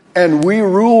 And we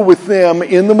rule with them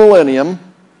in the millennium,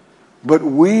 but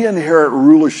we inherit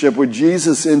rulership with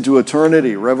Jesus into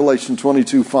eternity, Revelation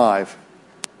 22:5.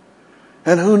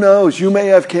 And who knows, you may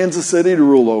have Kansas City to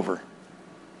rule over.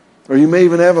 Or you may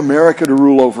even have America to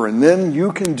rule over. And then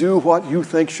you can do what you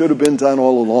think should have been done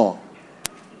all along.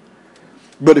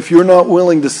 But if you're not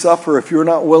willing to suffer, if you're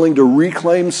not willing to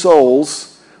reclaim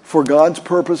souls for God's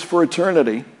purpose for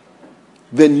eternity,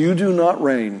 then you do not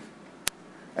reign.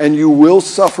 and you will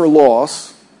suffer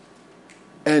loss,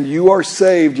 and you are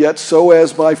saved, yet so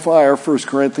as by fire, 1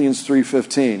 Corinthians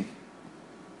 3:15.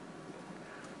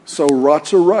 So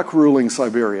Ratcharuk ruling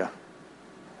Siberia.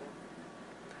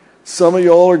 Some of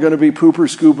y'all are going to be pooper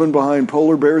scooping behind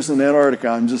polar bears in Antarctica,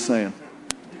 I'm just saying.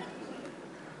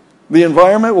 The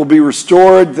environment will be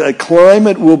restored, the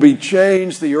climate will be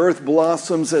changed, the earth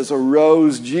blossoms as a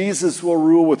rose, Jesus will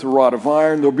rule with a rod of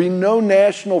iron, there'll be no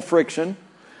national friction,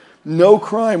 no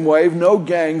crime wave, no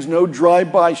gangs, no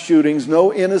drive-by shootings,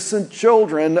 no innocent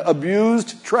children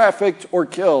abused, trafficked, or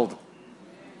killed.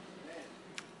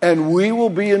 And we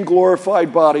will be in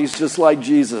glorified bodies just like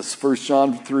Jesus, 1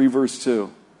 John 3, verse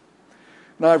 2.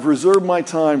 Now, I've reserved my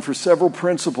time for several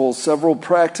principles, several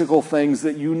practical things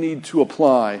that you need to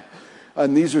apply.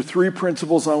 And these are 3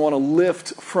 principles I want to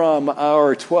lift from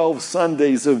our 12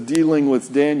 Sundays of dealing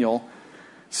with Daniel.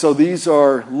 So these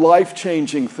are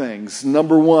life-changing things.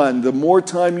 Number 1, the more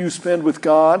time you spend with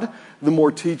God, the more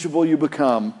teachable you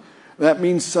become. That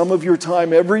means some of your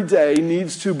time every day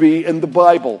needs to be in the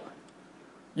Bible.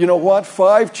 You know what?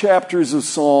 5 chapters of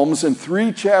Psalms and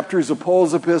 3 chapters of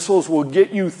Paul's epistles will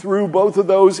get you through both of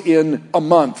those in a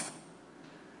month.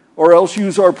 Or else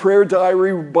use our prayer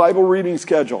diary Bible reading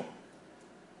schedule.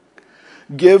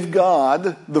 Give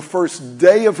God the first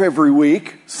day of every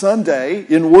week, Sunday,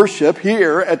 in worship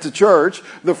here at the church,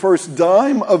 the first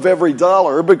dime of every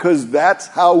dollar, because that's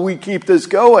how we keep this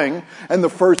going, and the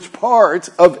first part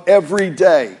of every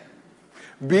day.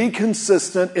 Be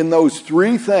consistent in those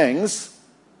 3 things.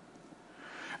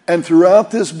 And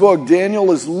throughout this book,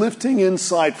 Daniel is lifting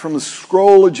insight from the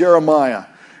scroll of Jeremiah.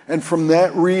 And from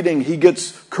that reading, he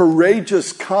gets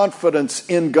courageous confidence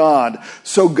in God.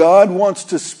 So God wants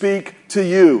to speak to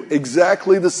you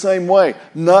exactly the same way,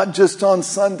 not just on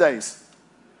Sundays.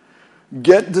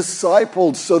 Get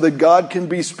discipled so that God can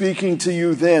be speaking to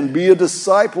you then. Be a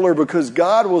discipler because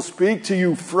God will speak to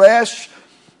you fresh,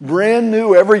 brand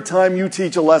new every time you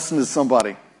teach a lesson to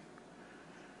somebody.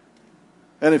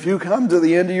 And if you come to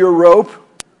the end of your rope,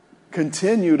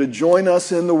 continue to join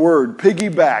us in the Word.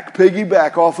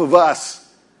 Piggyback off of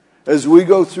us as we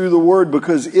go through the Word,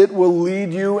 because it will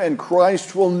lead you and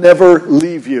Christ will never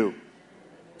leave you.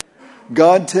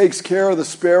 God takes care of the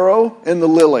sparrow and the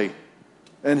lily,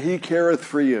 and He careth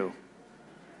for you.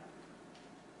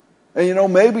 And you know,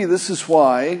 maybe this is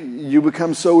why you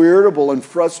become so irritable and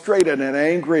frustrated and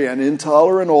angry and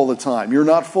intolerant all the time. You're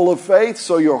not full of faith,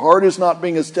 so your heart is not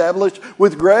being established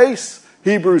with grace.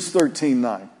 Hebrews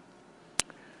 13:9.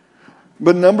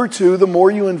 But number 2, the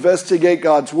more you investigate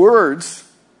God's words,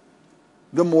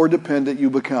 the more dependent you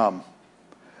become.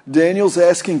 Daniel's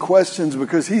asking questions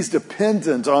because he's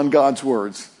dependent on God's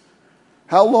words.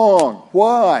 How long?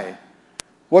 Why?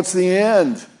 What's the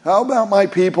end? How about my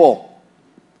people?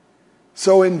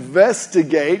 So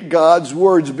investigate God's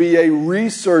words. Be a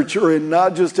researcher and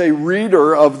not just a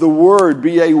reader of the Word.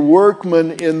 Be a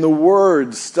workman in the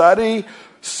Word. Study,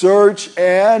 search,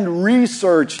 and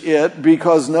research it,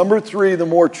 because number 3, the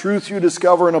more truth you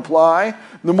discover and apply,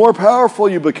 the more powerful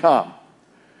you become.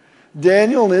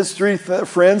 Daniel and his 3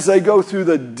 friends, they go through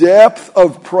the depth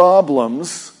of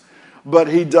problems, but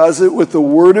he does it with the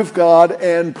Word of God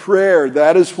and prayer.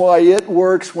 That is why it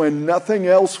works when nothing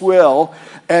else will,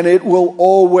 and it will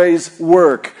always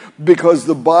work, because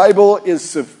the Bible is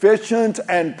sufficient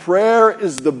and prayer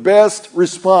is the best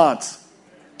response.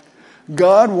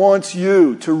 God wants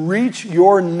you to reach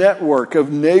your network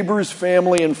of neighbors,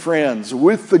 family, and friends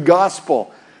with the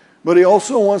gospel, but He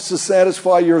also wants to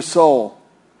satisfy your soul.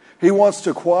 He wants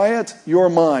to quiet your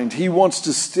mind. He wants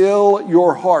to still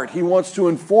your heart. He wants to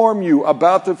inform you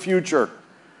about the future.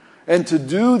 And to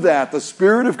do that, the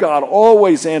Spirit of God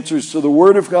always answers to the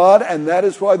Word of God, and that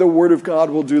is why the Word of God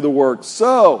will do the work.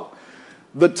 So,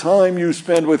 the time you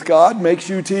spend with God makes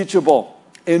you teachable.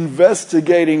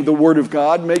 Investigating the Word of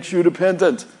God makes you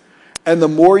dependent. And the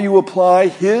more you apply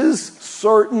His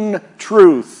certain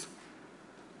truth,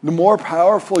 the more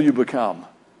powerful you become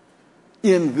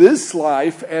in this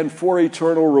life and for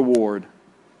eternal reward.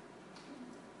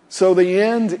 So the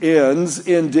end ends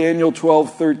in Daniel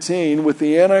 12:13 with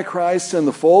the Antichrist and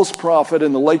the false prophet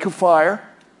in the lake of fire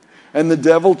and the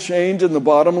devil chained in the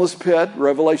bottomless pit,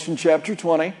 Revelation chapter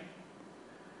 20.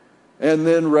 And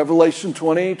then Revelation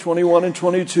 20, 21, and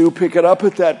 22 pick it up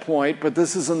at that point, but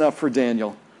this is enough for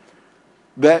Daniel.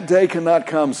 That day cannot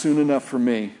come soon enough for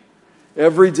me.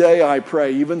 Every day I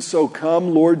pray, even so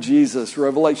come Lord Jesus,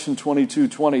 Revelation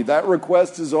 22:20. That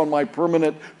request is on my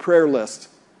permanent prayer list.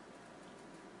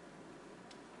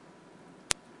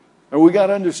 And we got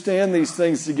to understand these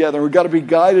things together. We've got to be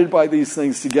guided by these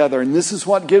things together. And this is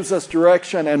what gives us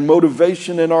direction and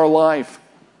motivation in our life.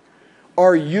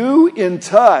 Are you in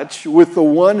touch with the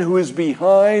one who is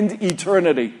behind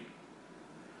eternity?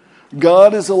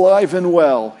 God is alive and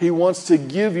well. He wants to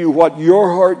give you what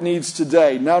your heart needs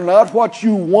today. Now, not what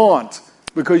you want,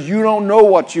 because you don't know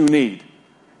what you need.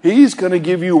 He's going to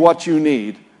give you what you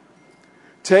need.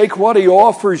 Take what He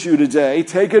offers you today.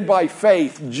 Take it by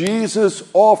faith. Jesus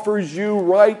offers you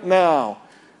right now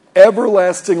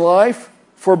everlasting life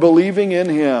for believing in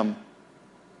Him.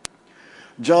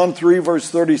 John 3, verse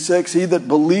 36, he that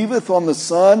believeth on the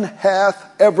Son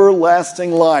hath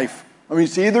everlasting life. I mean,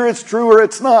 either it's true or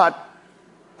it's not.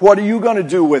 What are you going to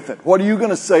do with it? What are you going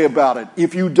to say about it?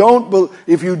 If you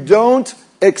don't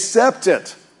accept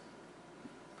it,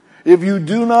 if you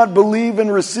do not believe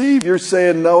and receive, you're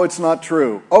saying, no, it's not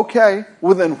true. Okay,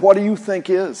 well then what do you think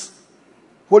is?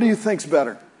 What do you think's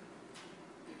better?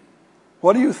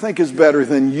 What do you think is better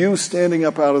than you standing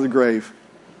up out of the grave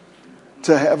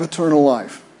to have eternal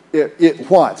life?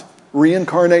 What?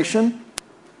 Reincarnation?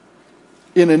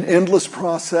 In an endless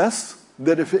process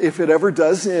that if it ever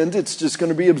does end, it's just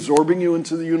going to be absorbing you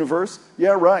into the universe?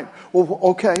 Yeah, right. Well,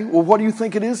 okay. Well, what do you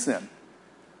think it is then?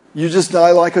 You just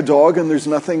die like a dog and there's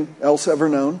nothing else ever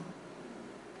known?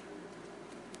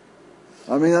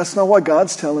 I mean, that's not what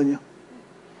God's telling you.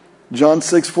 John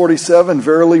 6:47,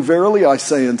 verily, verily, I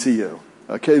say unto you.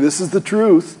 Okay, this is the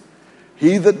truth.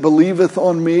 He that believeth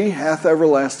on me hath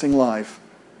everlasting life.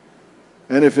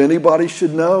 And if anybody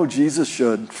should know, Jesus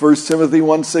should. 1 Timothy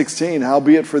 1:16,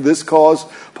 howbeit for this cause,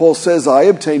 Paul says, I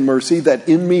obtain mercy, that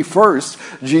in me first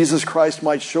Jesus Christ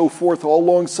might show forth all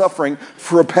long suffering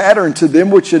for a pattern to them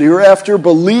which should hereafter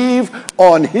believe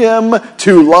on Him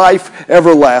to life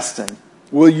everlasting.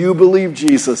 Will you believe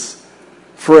Jesus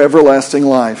for everlasting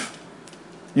life?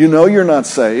 You know you're not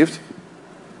saved.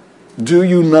 Do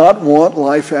you not want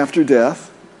life after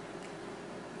death?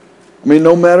 I mean,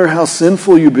 no matter how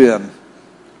sinful you've been,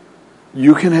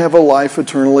 you can have a life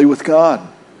eternally with God.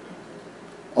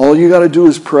 All you got to do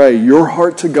is pray your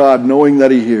heart to God, knowing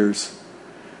that He hears.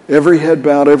 Every head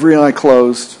bowed, every eye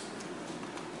closed.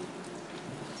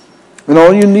 And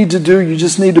all you need to do, you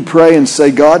just need to pray and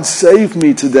say, God, save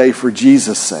me today for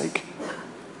Jesus' sake.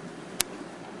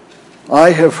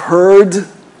 I have heard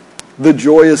the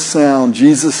joyous sound,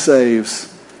 Jesus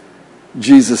saves.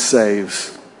 Jesus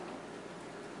saves.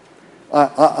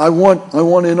 I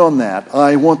want in on that.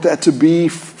 I want that to be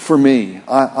for me.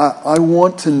 I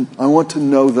want to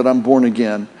know that I'm born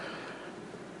again.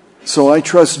 So I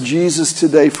trust Jesus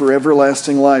today for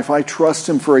everlasting life. I trust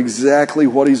Him for exactly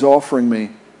what He's offering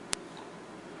me.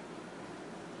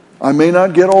 I may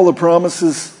not get all the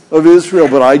promises of Israel,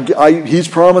 but He's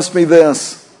promised me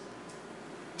this.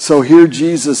 So here,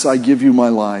 Jesus, I give you my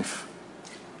life.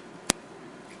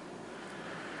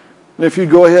 And if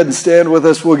you'd go ahead and stand with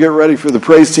us, we'll get ready for the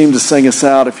praise team to sing us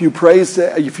out. If you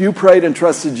prayed and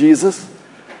trusted Jesus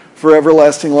for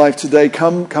everlasting life today,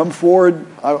 come forward.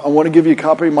 I want to give you a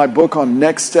copy of my book on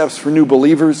next steps for new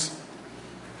believers.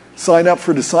 Sign up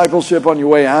for discipleship on your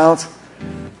way out.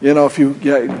 You know, if you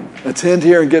attend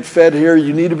here and get fed here,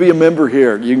 you need to be a member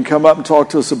here. You can come up and talk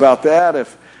to us about that.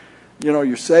 If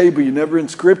you're saved, but you've never been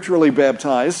scripturally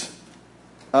baptized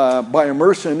by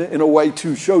immersion in a way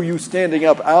to show you standing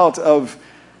up out of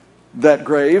that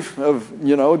grave of,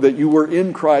 that you were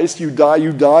in Christ. You die,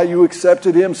 you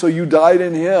accepted Him, so you died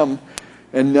in Him,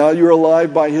 and now you're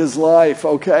alive by His life.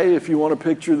 Okay, if you want to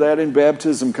picture that in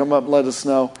baptism, come up and let us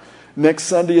know. Next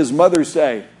Sunday is Mother's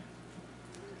Day.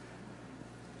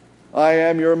 I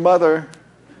am your mother.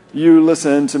 You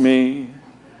listen to me.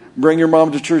 Bring your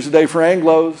mom to church today for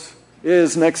Anglos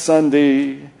is next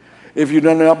Sunday. If you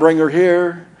do not bring her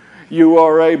here, you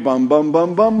are a bum bum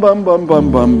bum bum bum bum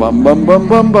bum bum bum bum bum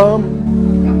bum bum.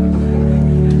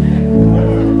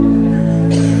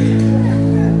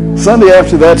 Sunday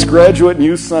after that's Graduate and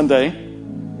Youth Sunday.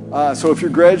 So if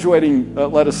you're graduating,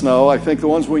 let us know. I think the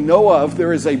ones we know of,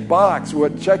 there is a box.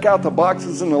 Check out the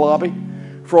boxes in the lobby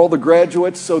for all the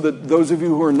graduates so that those of you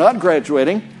who are not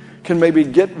graduating can maybe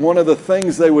get one of the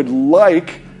things they would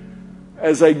like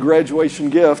as a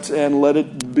graduation gift and let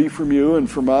it be from you and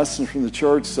from us and from the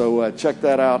church. So check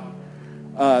that out.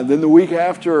 Then the week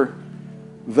after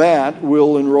that,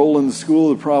 we'll enroll in the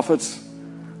School of the Prophets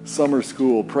summer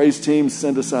school. Praise team,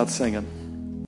 send us out singing.